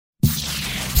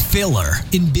Filler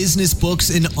in business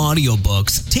books and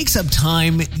audiobooks takes up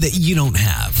time that you don't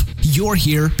have. You're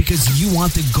here because you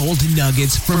want the golden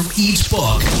nuggets from each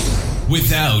book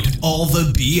without all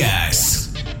the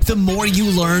BS. The more you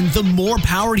learn, the more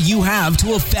power you have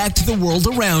to affect the world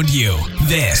around you.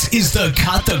 This is the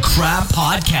Cut the Crap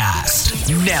Podcast.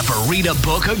 Never read a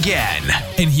book again.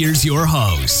 And here's your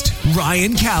host,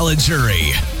 Ryan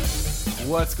Caligiuri.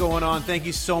 What's going on? Thank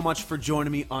you so much for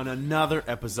joining me on another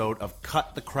episode of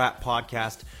Cut the Crap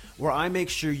Podcast, where I make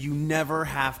sure you never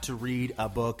have to read a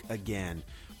book again.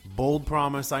 Bold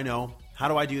promise, I know. How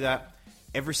do I do that?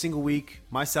 Every single week,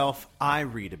 myself, I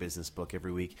read a business book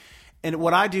every week. And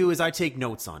what I do is I take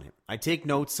notes on it. I take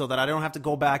notes so that I don't have to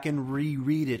go back and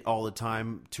reread it all the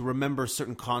time to remember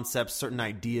certain concepts, certain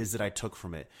ideas that I took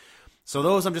from it. So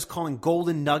those I'm just calling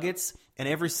golden nuggets, and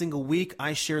every single week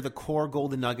I share the core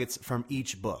golden nuggets from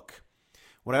each book.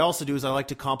 What I also do is I like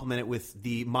to complement it with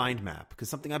the mind map, because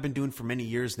something I've been doing for many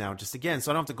years now, just again,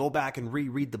 so I don't have to go back and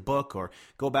reread the book or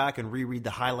go back and reread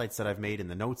the highlights that I've made and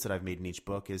the notes that I've made in each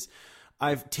book, is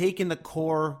I've taken the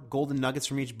core golden nuggets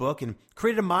from each book and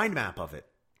created a mind map of it.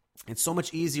 It's so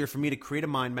much easier for me to create a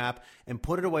mind map and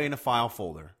put it away in a file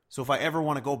folder. So if I ever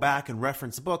want to go back and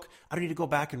reference a book, I don't need to go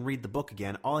back and read the book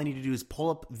again. All I need to do is pull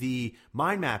up the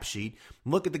mind map sheet,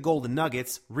 look at the golden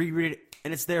nuggets, reread it,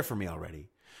 and it's there for me already.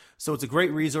 So it's a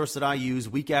great resource that I use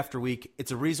week after week.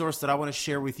 It's a resource that I want to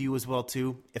share with you as well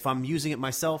too. If I'm using it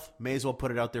myself, may as well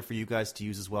put it out there for you guys to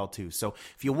use as well too. So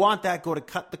if you want that, go to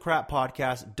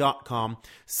cutthecrappodcast.com,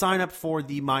 sign up for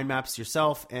the mind maps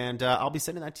yourself, and I'll be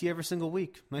sending that to you every single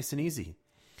week. Nice and easy.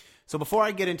 So before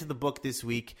I get into the book this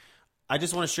week, I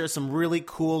just want to share some really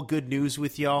cool, good news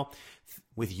with y'all.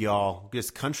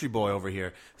 Just country boy over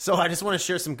here. So I just want to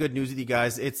share some good news with you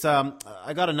guys. It's I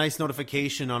got a nice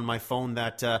notification on my phone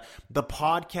that the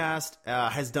podcast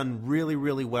has done really,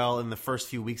 really well in the first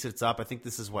few weeks that it's up. I think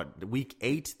this is week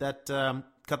 8 that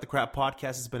Cut the Crap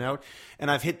Podcast has been out,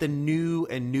 and I've hit the new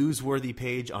and newsworthy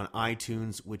page on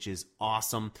iTunes, which is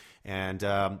awesome. And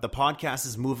the podcast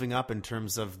is moving up in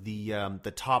terms of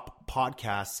the top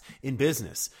podcasts in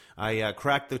business. I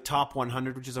cracked the top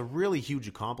 100, which is a really huge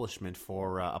accomplishment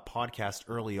for a podcast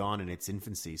early on in its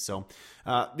infancy. So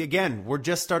again, we're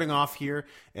just starting off here,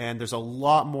 and there's a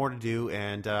lot more to do.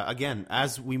 And again,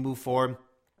 as we move forward,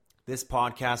 this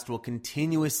podcast will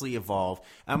continuously evolve.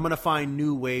 I'm going to find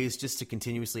new ways just to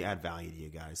continuously add value to you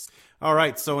guys. All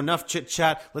right, so enough chit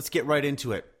chat. Let's get right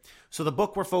into it. So the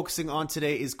book we're focusing on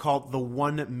today is called The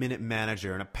 1 Minute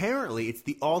Manager. And apparently it's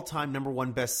the all-time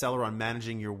 #1 bestseller on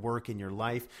managing your work and your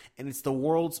life. And it's the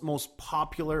world's most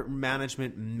popular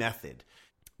management method.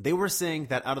 They were saying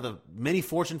that out of the many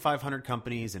Fortune 500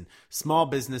 companies and small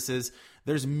businesses,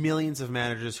 there's millions of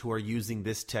managers who are using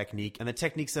this technique. And the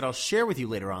techniques that I'll share with you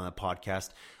later on in the podcast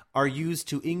are used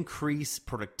to increase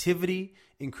productivity,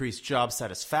 increase job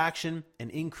satisfaction,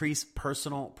 and increase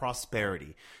personal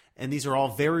prosperity. And these are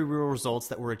all very real results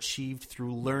that were achieved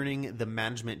through learning the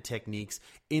management techniques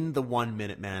in the 1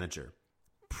 Minute Manager.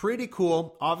 Pretty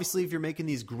cool. Obviously, if you're making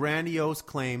these grandiose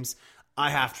claims, I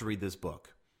have to read this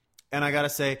book. And I got to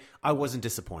say, I wasn't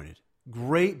disappointed.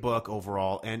 Great book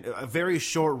overall, and a very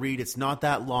short read. It's not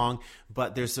that long,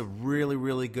 but there's some really,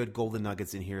 really good golden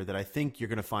nuggets in here that I think you're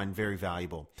going to find very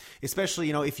valuable. Especially,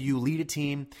 if you lead a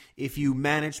team, if you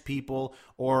manage people,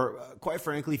 or quite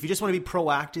frankly, if you just want to be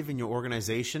proactive in your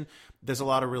organization, there's a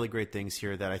lot of really great things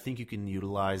here that I think you can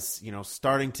utilize,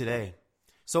 starting today.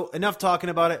 So enough talking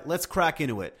about it. Let's crack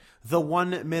into it. The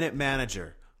 1 Minute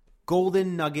Manager.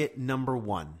 Golden nugget number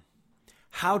 1.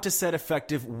 How to set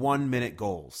effective 1-minute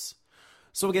goals.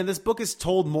 So again, this book is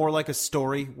told more like a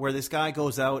story where this guy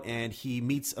goes out and he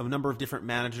meets a number of different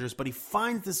managers, but he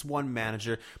finds this one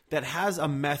manager that has a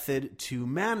method to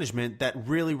management that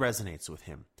really resonates with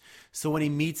him. So when he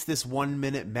meets this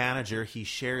 1-minute manager, he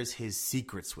shares his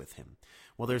secrets with him.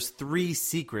 Well, there's 3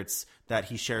 secrets that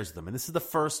he shares with them, and this is the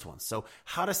first one. So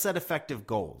how to set effective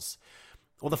goals.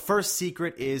 Well, the first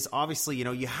secret is obviously,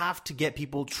 you have to get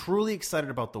people truly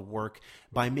excited about the work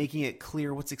by making it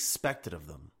clear what's expected of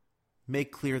them.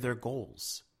 Make clear their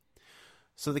goals.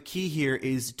 So the key here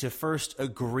is to first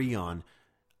agree on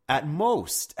at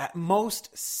most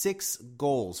 6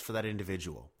 goals for that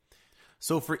individual.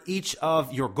 So for each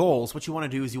of your goals, what you want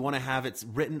to do is you want to have it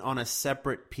written on a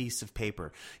separate piece of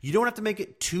paper. You don't have to make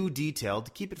it too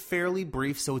detailed. Keep it fairly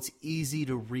brief so it's easy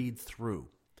to read through.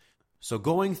 So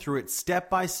going through it step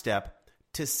by step,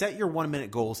 to set your 1-minute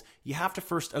goals, you have to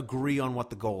first agree on what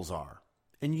the goals are.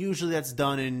 And usually that's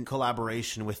done in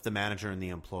collaboration with the manager and the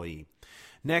employee.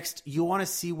 Next, you want to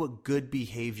see what good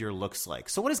behavior looks like.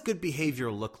 So what does good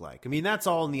behavior look like? I mean, that's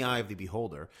all in the eye of the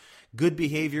beholder. Good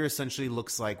behavior essentially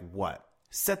looks like what?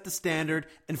 Set the standard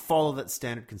and follow that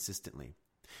standard consistently.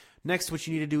 Next, what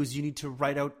you need to do is you need to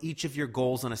write out each of your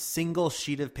goals on a single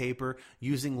sheet of paper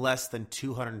using less than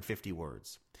 250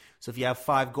 words. So if you have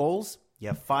 5 goals, you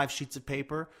have 5 sheets of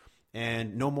paper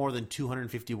and no more than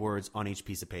 250 words on each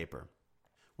piece of paper.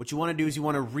 What you want to do is you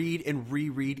want to read and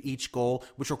reread each goal,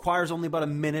 which requires only about a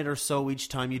minute or so each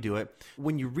time you do it.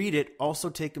 When you read it, also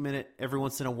take a minute every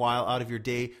once in a while out of your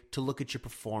day to look at your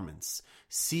performance.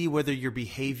 See whether your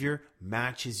behavior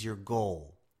matches your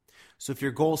goal. So if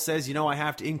your goal says, I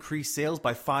have to increase sales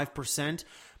by 5%,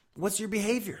 what's your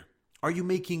behavior? Are you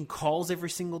making calls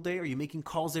every single day? Are you making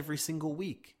calls every single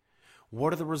week?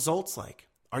 What are the results like?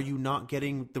 Are you not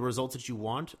getting the results that you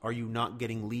want? Are you not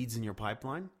getting leads in your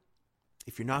pipeline?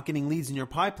 If you're not getting leads in your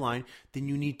pipeline, then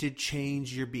you need to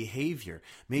change your behavior.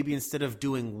 Maybe instead of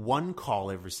doing 1 call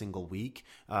every single week,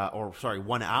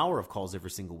 1 hour of calls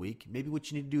every single week, maybe what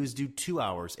you need to do is do 2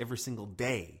 hours every single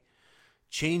day.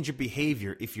 Change your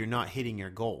behavior if you're not hitting your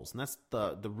goals. And that's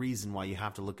the reason why you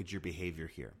have to look at your behavior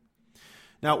here.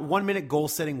 Now, 1-minute goal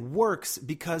setting works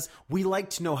because we like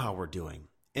to know how we're doing.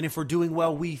 And if we're doing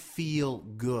well, we feel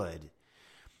good.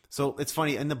 So it's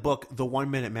funny, in the book, The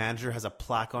 1-Minute Manager has a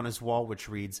plaque on his wall which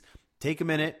reads, take a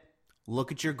minute,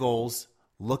 look at your goals,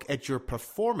 look at your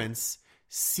performance,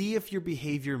 see if your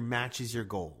behavior matches your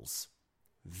goals.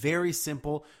 Very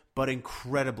simple, but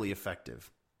incredibly effective.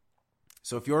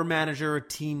 So if you're a manager, a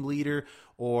team leader,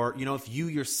 or if you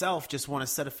yourself just want to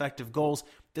set effective goals,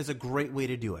 there's a great way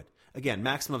to do it. Again,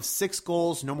 maximum of 6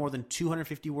 goals, no more than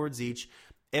 250 words each.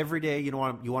 Every day, you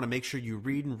want to make sure you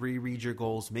read and reread your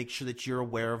goals. Make sure that you're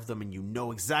aware of them and you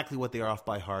know exactly what they are off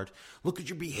by heart. Look at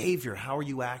your behavior. How are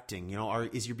you acting?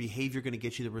 Is your behavior going to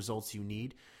get you the results you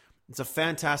need? It's a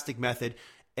fantastic method.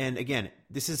 And again,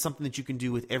 this is something that you can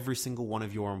do with every single one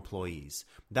of your employees.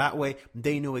 That way,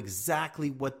 they know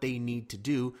exactly what they need to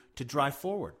do to drive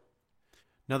forward.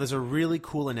 Now, there's a really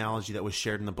cool analogy that was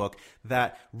shared in the book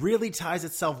that really ties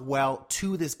itself well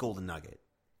to this golden nugget.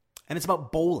 And it's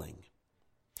about bowling.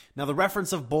 Now, the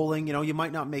reference of bowling, you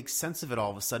might not make sense of it all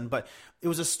of a sudden, but it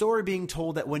was a story being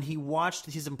told that when he watched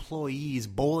his employees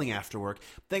bowling after work,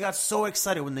 they got so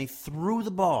excited when they threw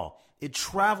the ball. It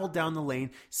traveled down the lane,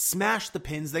 smashed the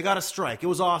pins, they got a strike. It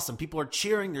was awesome. People are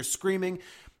cheering, they're screaming.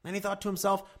 And he thought to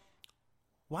himself,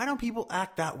 why don't people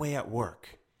act that way at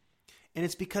work? And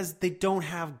it's because they don't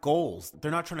have goals. They're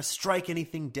not trying to strike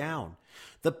anything down.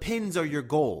 The pins are your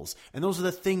goals, and those are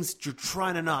the things you're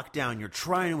trying to knock down, you're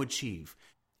trying to achieve.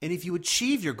 And if you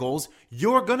achieve your goals,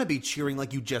 you're going to be cheering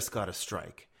like you just got a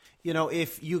strike.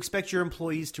 If you expect your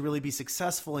employees to really be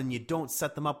successful and you don't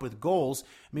set them up with goals,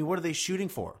 what are they shooting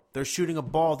for? They're shooting a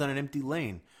ball down an empty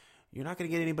lane. You're not going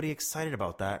to get anybody excited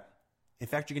about that. In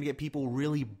fact, you're going to get people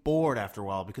really bored after a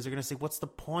while because they're going to say, what's the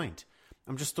point?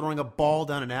 I'm just throwing a ball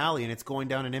down an alley and it's going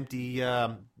down an empty,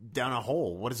 down a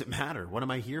hole. What does it matter? What am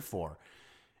I here for?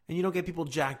 And you don't get people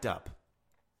jacked up.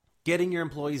 Getting your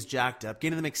employees jacked up,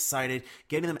 getting them excited,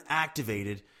 getting them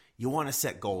activated, you want to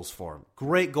set goals for them.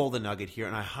 Great golden nugget here,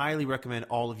 and I highly recommend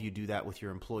all of you do that with your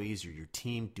employees or your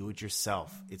team. Do it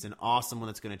yourself. It's an awesome one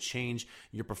that's going to change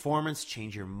your performance,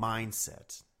 change your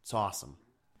mindset. It's awesome.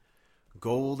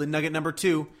 Golden nugget number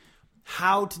 2,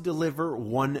 how to deliver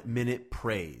 1-minute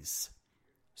praise.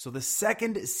 So the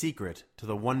second secret to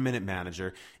the 1-minute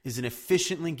manager is in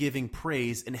efficiently giving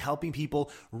praise and helping people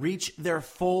reach their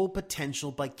full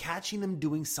potential by catching them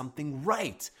doing something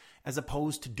right as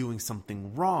opposed to doing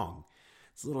something wrong.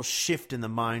 It's a little shift in the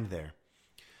mind there.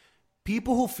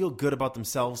 People who feel good about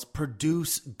themselves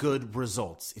produce good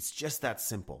results. It's just that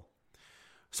simple.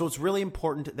 So it's really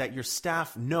important that your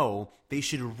staff know they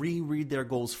should reread their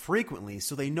goals frequently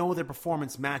so they know their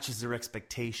performance matches their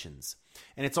expectations.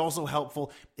 And it's also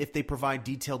helpful if they provide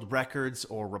detailed records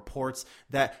or reports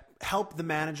that help the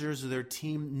managers or their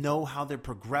team know how they're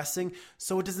progressing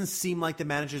so it doesn't seem like the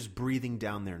manager's breathing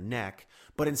down their neck.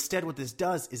 But instead what this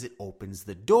does is it opens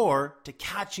the door to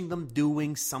catching them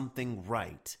doing something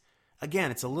right.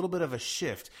 Again, it's a little bit of a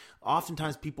shift.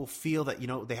 Oftentimes people feel that,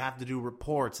 they have to do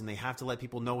reports and they have to let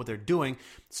people know what they're doing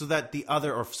so that the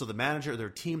manager or their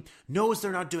team knows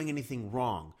they're not doing anything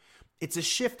wrong. It's a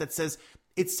shift that says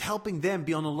it's helping them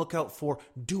be on the lookout for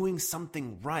doing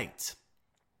something right.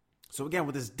 So again,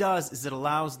 what this does is it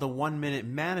allows the 1-minute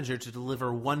manager to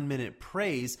deliver 1-minute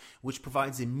praise, which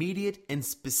provides immediate and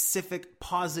specific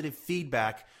positive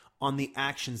feedback on the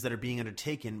actions that are being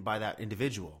undertaken by that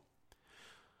individual.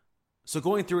 So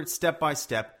going through it step by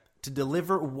step, To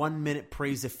deliver 1 minute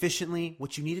praise efficiently,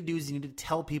 what you need to do is you need to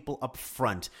tell people up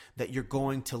front that you're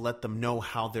going to let them know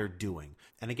how they're doing.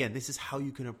 And again, this is how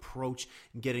you can approach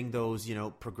getting those,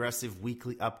 progressive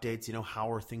weekly updates,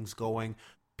 how are things going?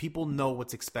 People know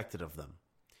what's expected of them.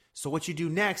 So what you do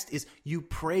next is you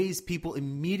praise people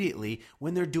immediately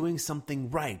when they're doing something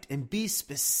right, and be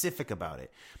specific about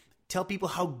it. Tell people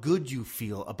how good you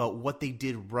feel about what they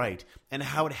did right and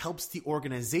how it helps the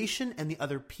organization and the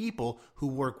other people who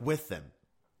work with them.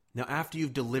 Now, after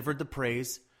you've delivered the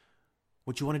praise,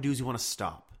 what you want to do is you want to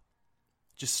stop.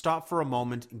 Just stop for a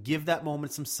moment, give that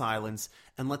moment some silence,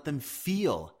 and let them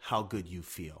feel how good you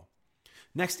feel.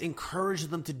 Next, encourage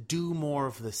them to do more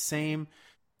of the same.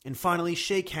 And finally,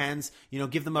 shake hands,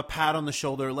 give them a pat on the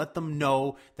shoulder, let them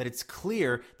know that it's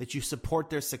clear that you support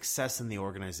their success in the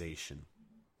organization.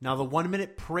 Now, the 1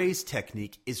 minute praise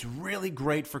technique is really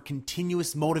great for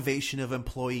continuous motivation of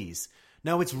employees.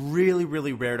 Now, it's really,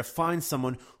 really rare to find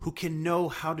someone who can know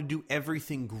how to do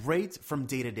everything great from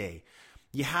day to day.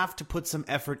 You have to put some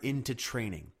effort into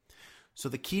training. So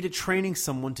the key to training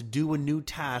someone to do a new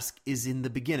task is in the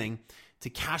beginning,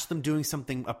 to catch them doing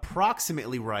something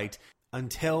approximately right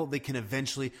until they can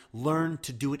eventually learn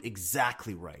to do it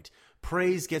exactly right.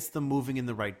 Praise gets them moving in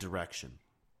the right direction.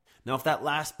 Now, if that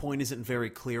last point isn't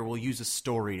very clear, we'll use a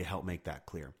story to help make that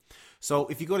clear. So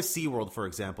if you go to SeaWorld, for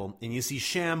example, and you see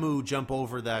Shamu jump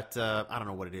over that, I don't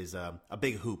know what it is, a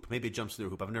big hoop. Maybe it jumps through a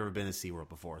hoop. I've never been to SeaWorld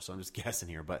before, so I'm just guessing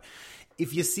here. But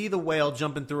if you see the whale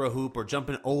jumping through a hoop or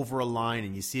jumping over a line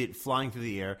and you see it flying through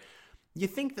the air, you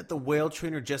think that the whale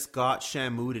trainer just got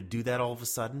Shamu to do that all of a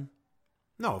sudden?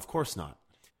 No, of course not.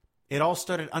 It all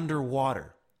started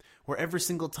underwater, where every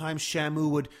single time Shamu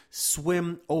would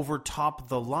swim over top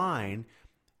the line,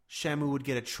 Shamu would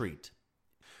get a treat.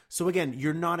 So again,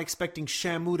 you're not expecting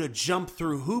Shamu to jump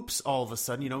through hoops all of a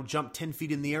sudden, jump 10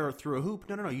 feet in the air or through a hoop.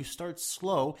 No. You start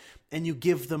slow and you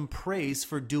give them praise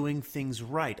for doing things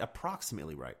right,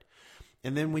 approximately right.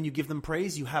 And then when you give them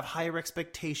praise, you have higher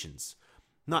expectations.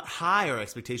 Not higher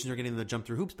expectations are getting them to jump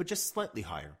through hoops, but just slightly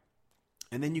higher.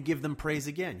 And then you give them praise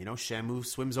again. Shamu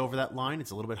swims over that line.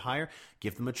 It's a little bit higher.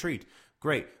 Give them a treat.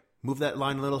 Great. Move that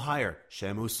line a little higher.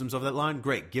 Shamu swims over that line.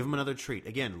 Great. Give them another treat.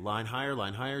 Again, line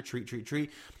higher, treat.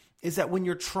 Is that when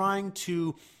you're trying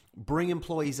to bring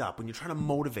employees up, when you're trying to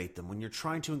motivate them, when you're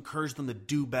trying to encourage them to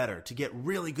do better, to get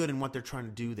really good in what they're trying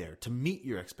to do there, to meet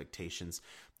your expectations,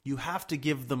 you have to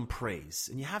give them praise.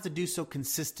 And you have to do so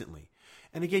consistently.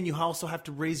 And again, you also have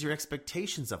to raise your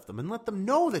expectations of them and let them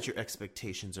know that your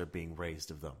expectations are being raised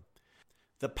of them.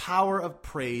 The power of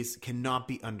praise cannot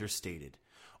be understated.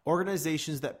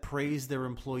 Organizations that praise their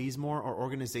employees more are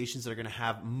organizations that are going to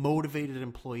have motivated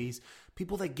employees,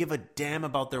 people that give a damn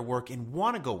about their work and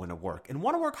want to go into work and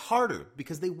want to work harder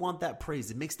because they want that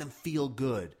praise. It makes them feel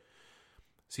good.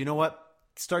 So you know what?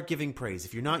 Start giving praise.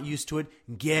 If you're not used to it,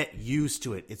 get used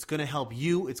to it. It's going to help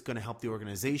you. It's going to help the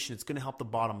organization. It's going to help the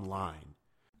bottom line.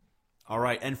 All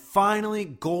right. And finally,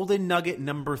 golden nugget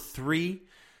number 3,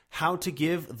 how to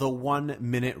give the 1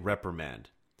 minute reprimand.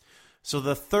 So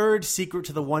the third secret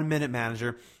to the 1 minute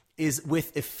manager is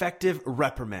with effective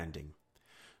reprimanding.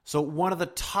 So one of the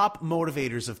top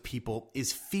motivators of people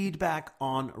is feedback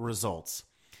on results.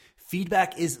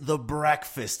 Feedback is the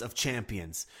breakfast of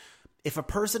champions. If a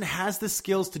person has the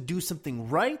skills to do something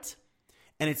right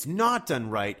and it's not done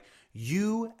right,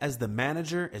 you as the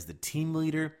manager, as the team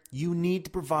leader, you need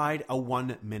to provide a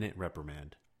 1 minute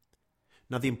reprimand.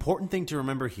 Now, the important thing to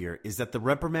remember here is that the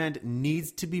reprimand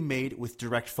needs to be made with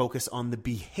direct focus on the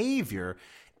behavior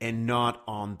and not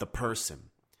on the person.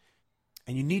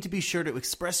 And you need to be sure to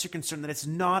express your concern that it's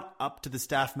not up to the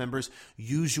staff member's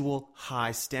usual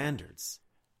high standards.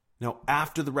 Now,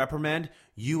 after the reprimand,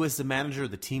 you as the manager,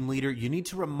 the team leader, you need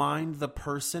to remind the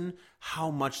person how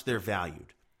much they're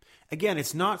valued. Again,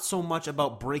 it's not so much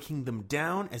about breaking them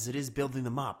down as it is building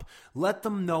them up. Let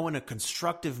them know in a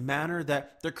constructive manner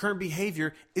that their current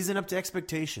behavior isn't up to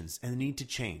expectations and they need to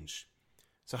change.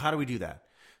 So how do we do that?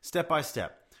 Step by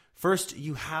step. First,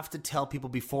 you have to tell people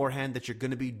beforehand that you're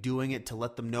going to be doing it to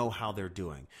let them know how they're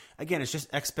doing. Again, it's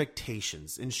just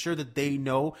expectations. Ensure that they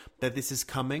know that this is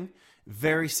coming.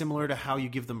 Very similar to how you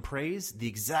give them praise, the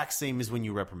exact same as when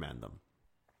you reprimand them.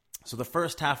 So the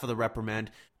first half of the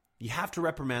reprimand, you have to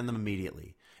reprimand them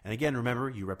immediately. And again, remember,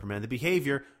 you reprimand the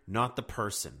behavior, not the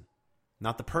person.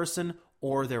 Not the person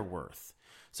or their worth.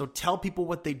 So tell people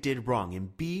what they did wrong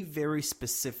and be very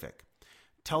specific.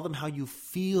 Tell them how you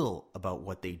feel about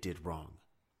what they did wrong.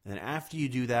 And after you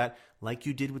do that, like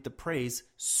you did with the praise,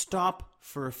 stop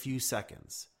for a few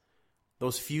seconds.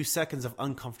 Those few seconds of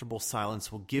uncomfortable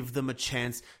silence will give them a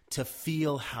chance to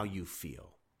feel how you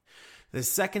feel. The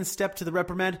second step to the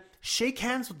reprimand, shake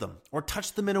hands with them or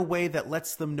touch them in a way that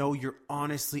lets them know you're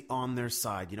honestly on their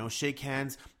side. Shake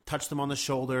hands, touch them on the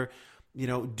shoulder,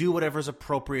 do whatever's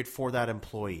appropriate for that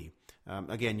employee.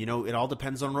 Again, it all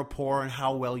depends on rapport and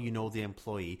how well you know the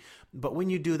employee. But when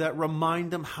you do that,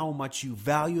 remind them how much you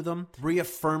value them.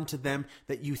 Reaffirm to them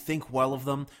that you think well of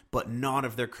them, but not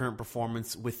of their current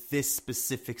performance with this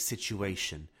specific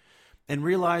situation. And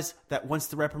realize that once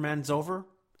the reprimand's over,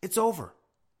 it's over.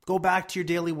 Go back to your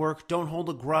daily work. Don't hold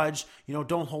a grudge.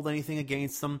 Don't hold anything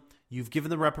against them. You've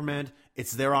given the reprimand.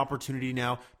 It's their opportunity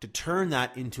now to turn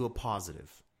that into a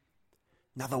positive.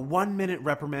 Now, the 1-minute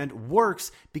reprimand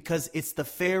works because it's the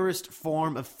fairest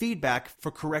form of feedback for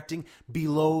correcting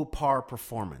below par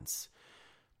performance.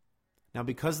 Now,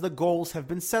 because the goals have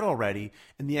been set already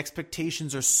and the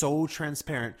expectations are so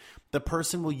transparent, the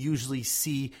person will usually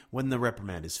see when the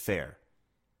reprimand is fair.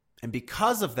 And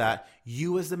because of that,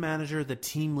 you as the manager, the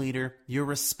team leader, you're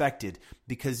respected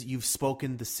because you've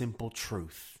spoken the simple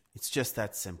truth. It's just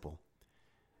that simple.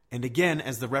 And again,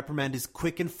 as the reprimand is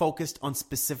quick and focused on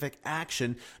specific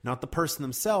action, not the person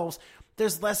themselves,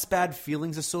 there's less bad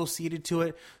feelings associated to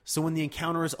it. So when the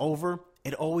encounter is over,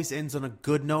 it always ends on a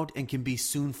good note and can be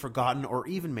soon forgotten or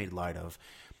even made light of.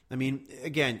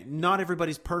 Again, not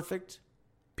everybody's perfect.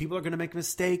 People are going to make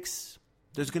mistakes.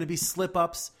 There's going to be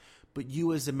slip-ups. But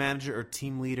you as a manager or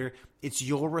team leader, it's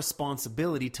your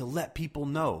responsibility to let people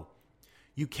know.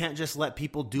 You can't just let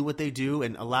people do what they do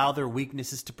and allow their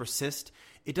weaknesses to persist.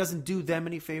 It doesn't do them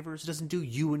any favors. It doesn't do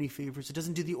you any favors. It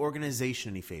doesn't do the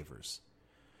organization any favors.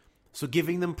 So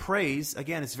giving them praise,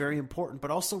 again, is very important,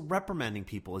 but also reprimanding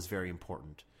people is very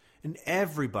important. And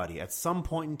everybody at some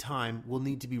point in time will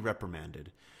need to be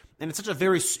reprimanded. And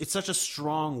it's such a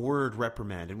strong word,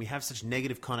 reprimand, and we have such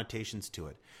negative connotations to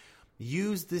it.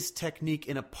 Use this technique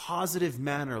in a positive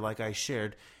manner like I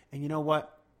shared, and you know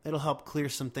what? It'll help clear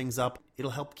some things up.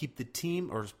 It'll help keep the team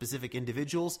or specific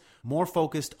individuals more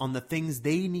focused on the things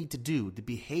they need to do, the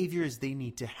behaviors they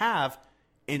need to have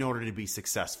in order to be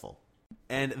successful.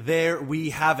 And there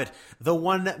we have it. The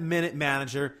 1-minute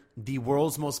manager, the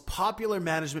world's most popular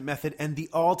management method and the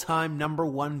all-time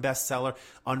 #1 bestseller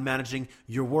on managing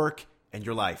your work and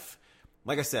your life.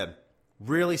 Like I said,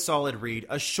 really solid read.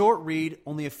 A short read,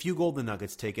 only a few golden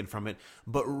nuggets taken from it,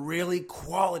 but really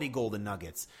quality golden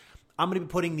nuggets. I'm going to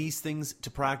be putting these things to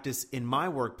practice in my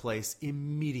workplace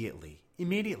immediately,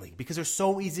 because they're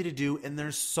so easy to do and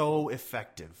they're so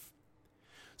effective.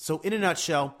 So in a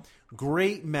nutshell,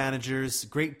 great managers,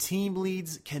 great team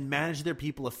leads can manage their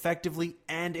people effectively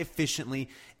and efficiently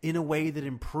in a way that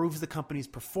improves the company's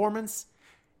performance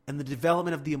and the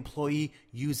development of the employee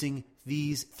using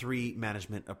these 3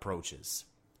 management approaches.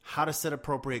 How to set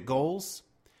appropriate goals,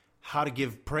 how to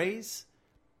give praise,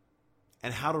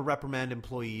 and how to reprimand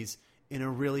employees in a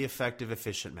really effective,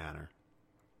 efficient manner.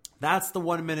 That's the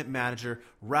 1-minute manager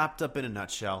wrapped up in a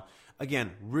nutshell.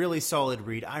 Again, really solid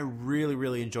read. I really,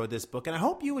 really enjoyed this book, and I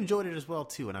hope you enjoyed it as well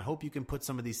too, and I hope you can put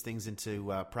some of these things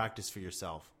into practice for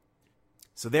yourself.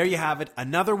 So there you have it.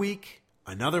 Another week,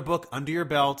 another book under your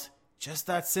belt. Just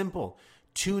that simple.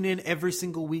 Tune in every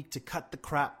single week to Cut the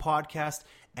Crap podcast,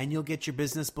 and you'll get your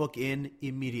business book in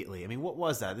immediately. What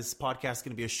was that? This podcast is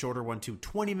going to be a shorter one too.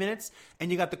 20 minutes,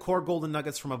 and you got the core golden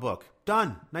nuggets from a book.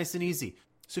 Done. Nice and easy.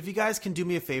 So if you guys can do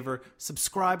me a favor,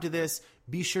 subscribe to this.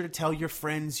 Be sure to tell your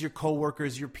friends, your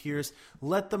coworkers, your peers.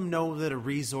 Let them know that a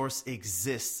resource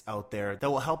exists out there that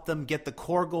will help them get the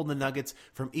core golden nuggets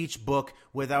from each book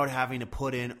without having to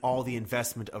put in all the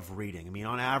investment of reading.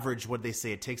 On average, what they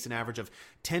say, it takes an average of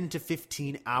 10 to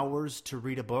 15 hours to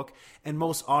read a book, and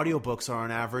most audiobooks are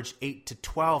on average 8 to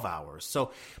 12 hours.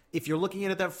 So if you're looking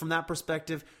at it from that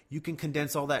perspective, you can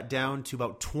condense all that down to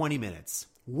about 20 minutes.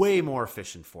 Way more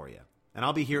efficient for you. And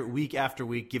I'll be here week after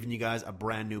week giving you guys a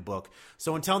brand new book.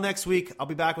 So until next week, I'll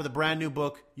be back with a brand new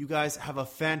book. You guys have a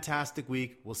fantastic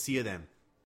week. We'll see you then.